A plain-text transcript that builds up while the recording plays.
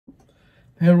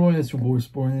Hey everyone, it's your boy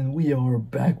Sporn, and we are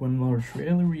back with another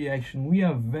trailer reaction. We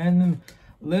have Venom,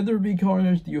 There Be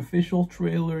Carnage, the official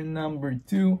trailer number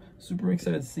 2. Super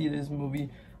excited to see this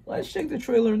movie. Let's check the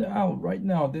trailer out right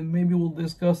now, then maybe we'll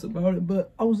discuss about it.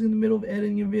 But I was in the middle of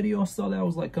editing a video, I saw that, I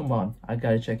was like, come on, I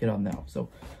gotta check it out now. So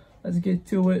let's get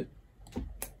to it.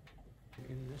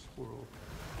 In this world.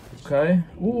 Okay.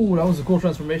 Ooh, that was a cool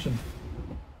transformation.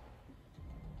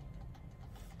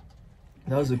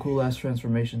 That was a cool ass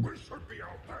transformation. We should be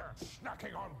out there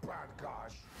snacking on bad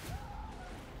guys.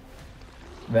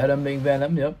 Venom being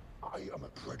Venom, yep. I am a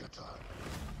predator.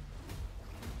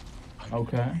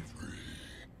 Okay.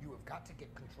 You have got to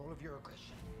get control of your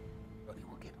aggression, or you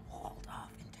will get hauled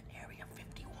off into Area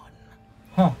 51.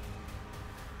 Huh.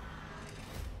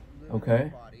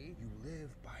 Okay. You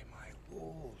live by my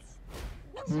rules.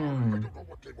 I'm sorry, I don't know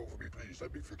what came over me. Please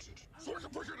let me fix it so I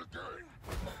can push it again.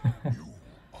 You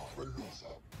are a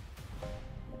loser.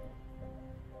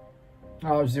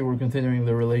 Obviously, we're continuing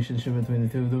the relationship between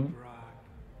the two of them. I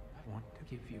want to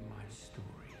give you my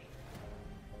story.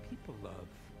 People love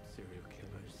serial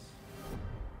killers.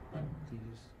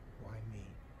 Please, why me?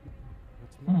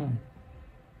 What's mine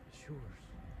is yours,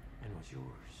 and what's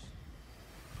yours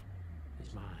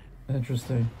is mine.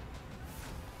 Interesting.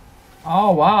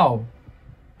 Oh, wow.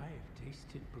 I have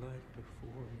tasted blood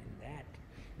before, and that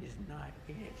is not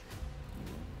it.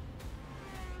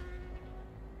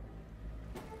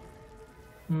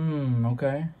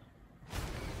 Okay.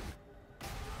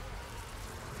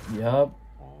 Yup.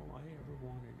 All I ever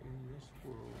wanted in this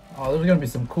world. Oh, there's gonna be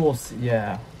some cool,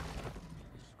 yeah.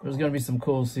 There's gonna be some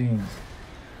cool scenes.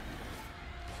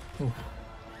 Oof.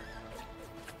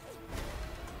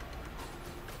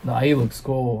 Nah, he looks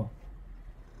cool.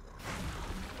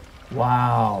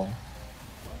 Wow.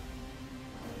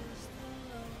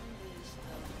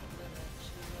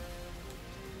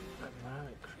 I'm not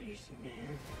crazy,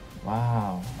 man.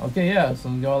 Wow. Okay, yeah,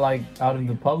 so go like out in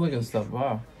the public and stuff.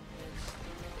 Wow.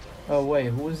 Oh wait,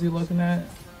 who is he looking at?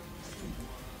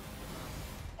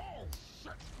 Oh,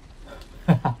 shit.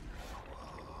 Where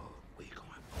you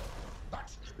going?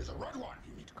 That is a red one.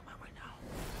 You need to come out right now.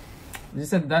 You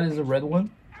said that is a red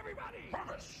one? Everybody.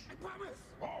 Promise. I promise.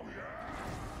 Oh,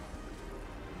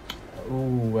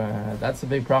 yeah. Ooh, that's a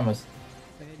big promise.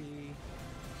 Betty, you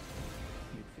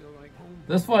feel like home.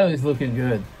 This fight is looking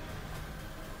good.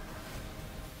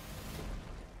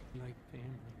 Like family.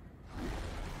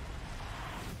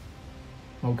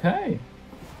 Okay.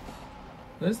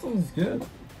 This looks good.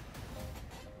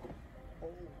 Oh,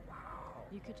 wow.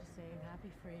 You could just say I'm happy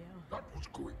for you. That was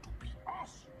going to be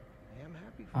us. I am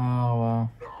happy for Oh, wow.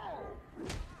 No.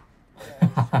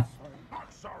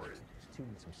 I'm sorry. you.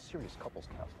 Some serious couples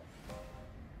counseling.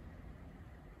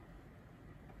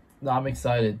 No, I'm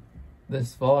excited.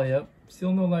 This fall, yep.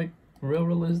 Still no like real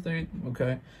release date.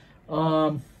 Okay.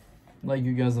 Like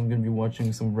you guys, I'm gonna be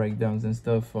watching some breakdowns and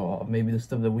stuff, or maybe the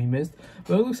stuff that we missed.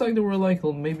 But it looks like there were like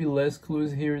maybe less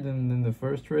clues here than the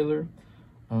first trailer.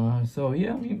 So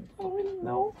yeah, I mean, I don't really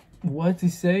know what to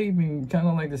say. I mean, kind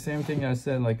of like the same thing I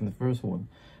said like in the first one.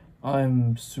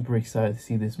 I'm super excited to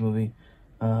see this movie.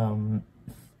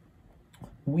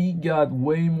 We got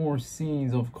way more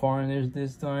scenes of Carnage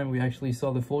this time. We actually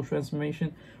saw the full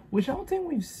transformation, which I don't think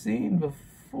we've seen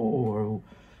before.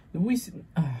 Did we see,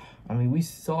 I mean, we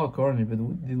saw Carnage, but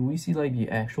did we see like the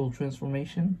actual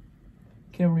transformation?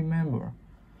 Can't remember.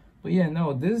 But yeah,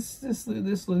 no, this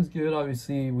looks good.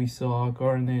 Obviously, we saw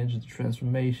Carnage, the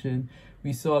transformation.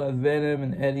 We saw that Venom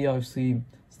and Eddie obviously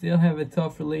still have a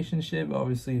tough relationship.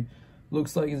 Obviously,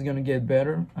 looks like it's gonna get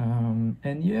better.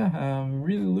 And yeah, I'm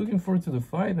really looking forward to the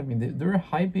fight. I mean, they're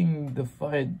hyping the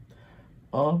fight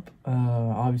up.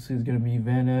 Obviously, it's gonna be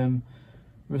Venom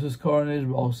versus Carnage,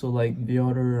 but also like the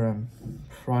other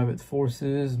private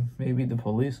forces, maybe the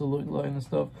police will look like and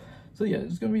stuff. So yeah,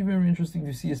 it's gonna be very interesting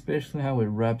to see, especially how it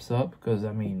wraps up, because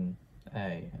I mean,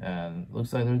 hey,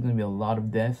 looks like there's gonna be a lot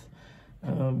of death.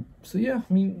 So yeah,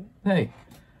 I mean, hey,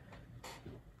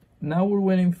 now we're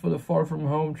waiting for the Far From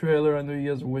Home trailer. I know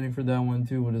you guys are waiting for that one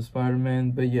too with the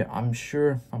Spider-Man, but yeah, I'm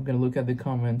sure I'm gonna look at the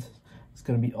comments. It's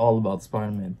gonna be all about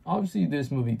Spider-Man. Obviously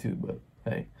this movie too, but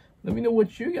hey, let me know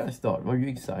what you guys thought. Are you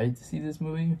excited to see this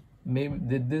movie? Maybe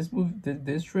did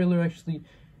this trailer actually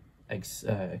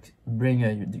bring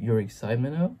your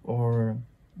excitement up or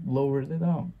lower it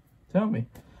down? Tell me.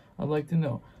 I'd like to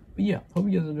know. But yeah, hope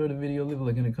you guys enjoyed the video. Leave a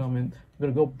like in the comment. I'm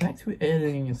gonna go back to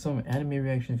editing and some anime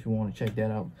reaction if you want to check that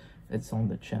out. It's on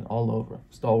the channel all over.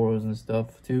 Star Wars and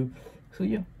stuff too. So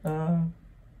yeah,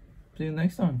 see you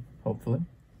next time, hopefully.